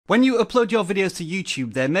When you upload your videos to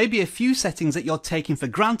YouTube, there may be a few settings that you're taking for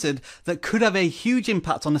granted that could have a huge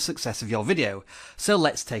impact on the success of your video. So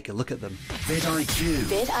let's take a look at them. vidIQ.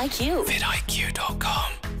 vidIQ.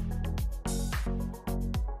 vidIQ.com.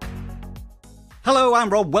 Hello, I'm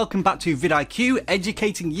Rob, welcome back to vidIQ,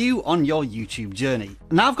 educating you on your YouTube journey.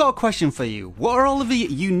 Now I've got a question for you. What are all of the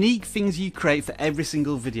unique things you create for every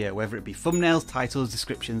single video, whether it be thumbnails, titles,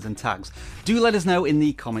 descriptions and tags? Do let us know in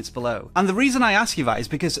the comments below. And the reason I ask you that is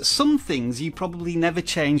because some things you probably never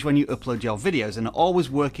change when you upload your videos and are always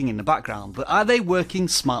working in the background, but are they working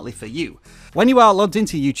smartly for you? When you are logged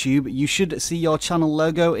into YouTube, you should see your channel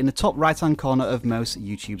logo in the top right hand corner of most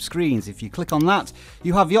YouTube screens. If you click on that,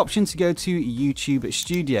 you have the option to go to YouTube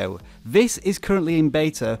Studio. This is currently in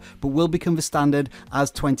beta, but will become the standard as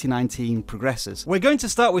 2019 progresses. We're going to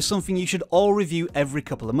start with something you should all review every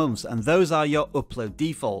couple of months, and those are your upload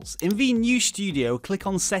defaults. In the new studio, click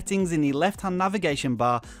on settings in the left hand navigation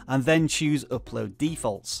bar and then choose upload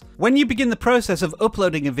defaults. When you begin the process of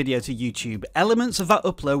uploading a video to YouTube, elements of that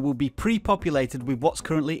upload will be pre-populated with what's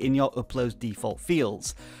currently in your upload's default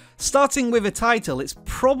fields. Starting with a title, it's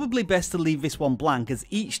probably best to leave this one blank, as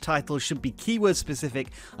each title should be keyword specific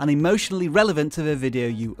and emotionally relevant to the video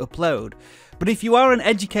you upload. But if you are an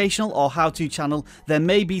educational or how-to channel, there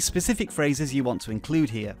may be specific phrases you want to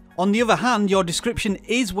include here. On the other hand, your description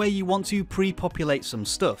is where you want to pre-populate some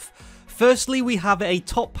stuff. Firstly, we have a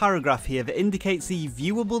top paragraph here that indicates the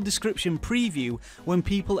viewable description preview when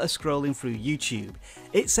people are scrolling through YouTube.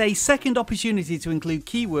 It's a second opportunity to include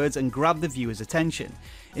keywords and grab the viewer's attention.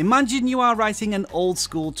 Imagine you are writing an old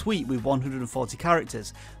school tweet with 140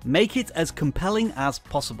 characters. Make it as compelling as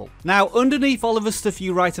possible. Now, underneath all of the stuff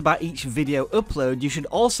you write about each video upload, you should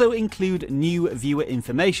also include new viewer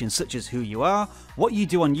information such as who you are, what you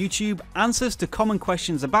do on YouTube, answers to common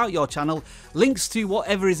questions about your channel, links to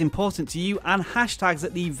whatever is important to you, and hashtags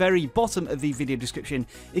at the very bottom of the video description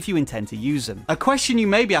if you intend to use them. A question you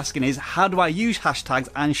may be asking is, how do I use hashtags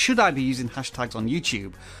and should I be using hashtags on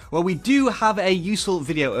YouTube? Well, we do have a useful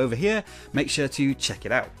video over here, make sure to check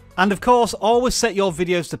it out. And of course, always set your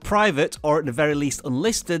videos to private or at the very least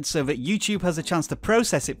unlisted so that YouTube has a chance to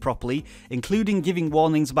process it properly, including giving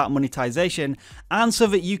warnings about monetization, and so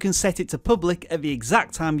that you can set it to public at the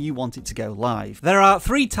exact time you want it to go live. There are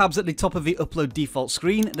 3 tabs at the top of the upload default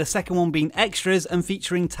screen, the second one being extras and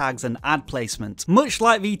featuring tags and ad placement. Much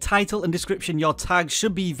like the title and description, your tags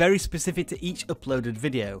should be very specific to each uploaded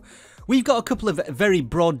video. We've got a couple of very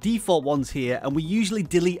broad default ones here, and we usually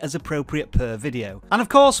delete as appropriate per video. And of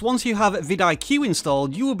course, once you have vidIQ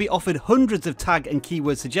installed, you will be offered hundreds of tag and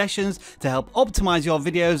keyword suggestions to help optimize your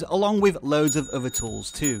videos, along with loads of other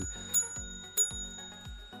tools too.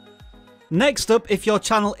 Next up, if your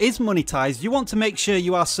channel is monetized, you want to make sure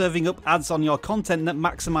you are serving up ads on your content that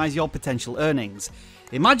maximize your potential earnings.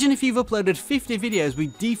 Imagine if you've uploaded 50 videos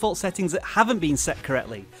with default settings that haven't been set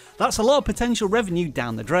correctly. That's a lot of potential revenue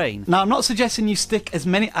down the drain. Now, I'm not suggesting you stick as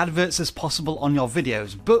many adverts as possible on your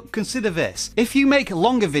videos, but consider this. If you make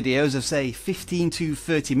longer videos of say 15 to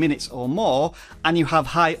 30 minutes or more, and you have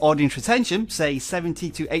high audience retention, say 70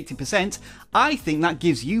 to 80%, I think that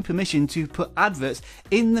gives you permission to put adverts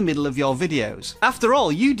in the middle of your videos. After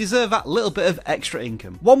all, you deserve that little bit of extra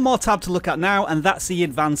income. One more tab to look at now, and that's the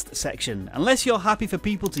advanced section. Unless you're happy for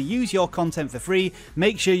people to use your content for free,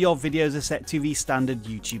 make sure your videos are set to the standard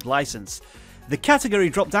YouTube license. The category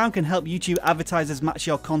drop down can help YouTube advertisers match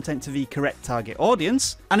your content to the correct target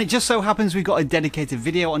audience, and it just so happens we've got a dedicated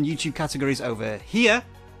video on YouTube categories over here.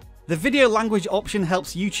 The video language option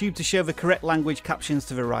helps YouTube to show the correct language captions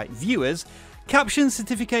to the right viewers. Caption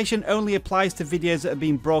certification only applies to videos that are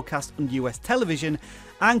being broadcast on US television,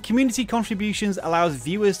 and community contributions allows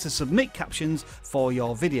viewers to submit captions for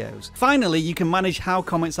your videos. Finally, you can manage how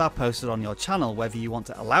comments are posted on your channel, whether you want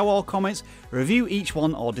to allow all comments, review each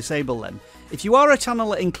one, or disable them. If you are a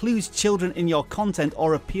channel that includes children in your content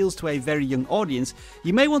or appeals to a very young audience,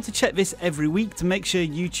 you may want to check this every week to make sure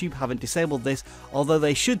YouTube haven't disabled this, although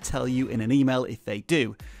they should tell you in an email if they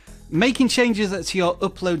do. Making changes to your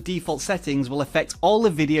upload default settings will affect all the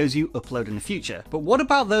videos you upload in the future. But what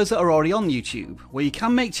about those that are already on YouTube, where you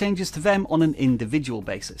can make changes to them on an individual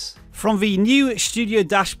basis? From the new Studio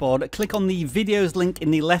dashboard, click on the videos link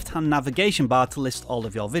in the left-hand navigation bar to list all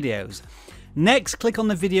of your videos. Next, click on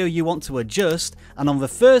the video you want to adjust, and on the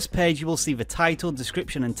first page you will see the title,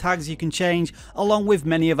 description and tags you can change, along with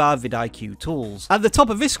many of our vidIQ tools. At the top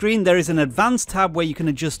of this screen there is an advanced tab where you can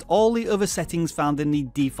adjust all the other settings found in the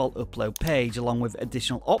default upload page, along with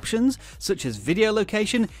additional options such as video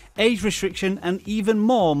location, age restriction and even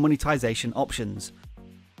more monetization options.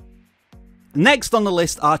 Next on the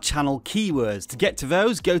list are channel keywords. To get to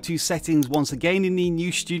those, go to settings once again in the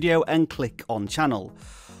new studio and click on channel.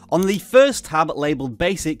 On the first tab labelled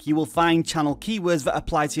basic, you will find channel keywords that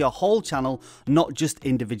apply to your whole channel, not just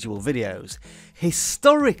individual videos.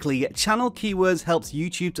 Historically, channel keywords helps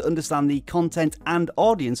YouTube to understand the content and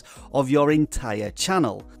audience of your entire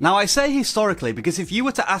channel. Now I say historically because if you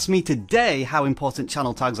were to ask me today how important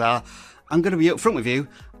channel tags are, I'm going to be upfront with you,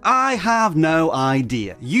 I have no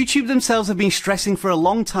idea. YouTube themselves have been stressing for a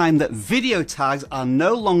long time that video tags are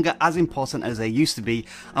no longer as important as they used to be,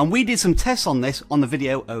 and we did some tests on this on the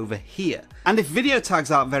video over here. And if video tags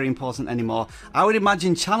aren't very important anymore, I would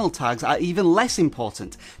imagine channel tags are even less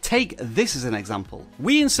important. Take this as an example.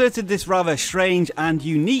 We inserted this rather strange and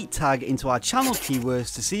unique tag into our channel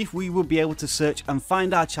keywords to see if we would be able to search and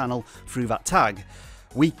find our channel through that tag.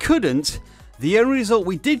 We couldn't. The only result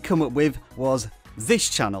we did come up with was this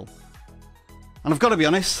channel. And I've got to be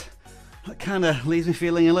honest, that kind of leaves me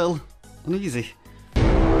feeling a little uneasy.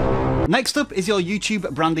 Next up is your YouTube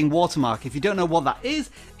branding watermark. If you don't know what that is,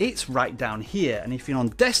 it's right down here. And if you're on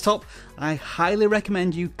desktop, I highly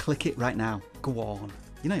recommend you click it right now. Go on.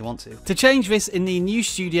 You know you want to. To change this in the new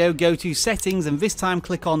studio, go to settings and this time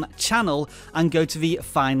click on channel and go to the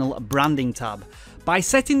final branding tab. By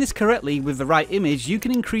setting this correctly with the right image, you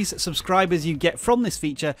can increase subscribers you get from this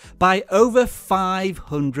feature by over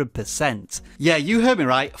 500%. Yeah, you heard me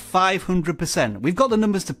right, 500%. We've got the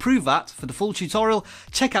numbers to prove that. For the full tutorial,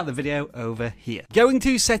 check out the video over here. Going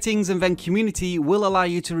to settings and then community will allow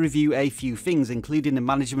you to review a few things, including the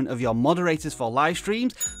management of your moderators for live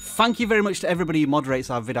streams. Thank you very much to everybody who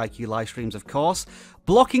moderates our vidIQ live streams, of course.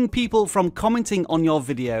 Blocking people from commenting on your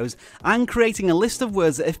videos, and creating a list of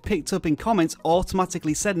words that if picked up in comments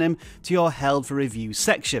automatically send them to your held for review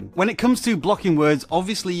section. When it comes to blocking words,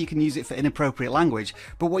 obviously you can use it for inappropriate language,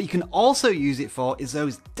 but what you can also use it for is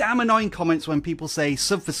those damn annoying comments when people say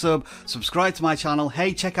sub for sub, subscribe to my channel,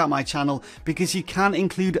 hey check out my channel, because you can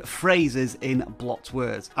include phrases in blocked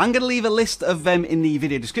words. I'm going to leave a list of them in the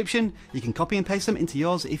video description. You can copy and paste them into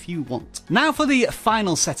yours if you want. Now for the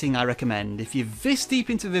final setting I recommend. If you're this deep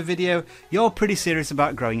into the video, you're pretty serious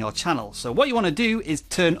about growing your channel. So what you want to do is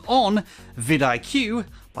turn on vidIQ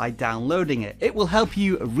by downloading it. It will help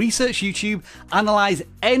you research YouTube, analyze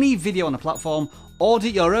any video on the platform,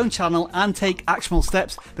 audit your own channel and take actionable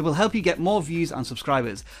steps that will help you get more views and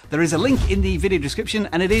subscribers. There is a link in the video description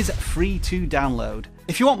and it is free to download.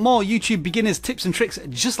 If you want more YouTube beginners tips and tricks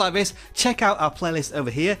just like this, check out our playlist over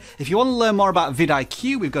here. If you want to learn more about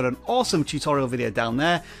vidIQ, we've got an awesome tutorial video down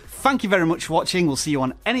there. Thank you very much for watching. We'll see you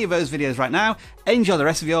on any of those videos right now. Enjoy the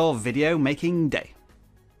rest of your video making day.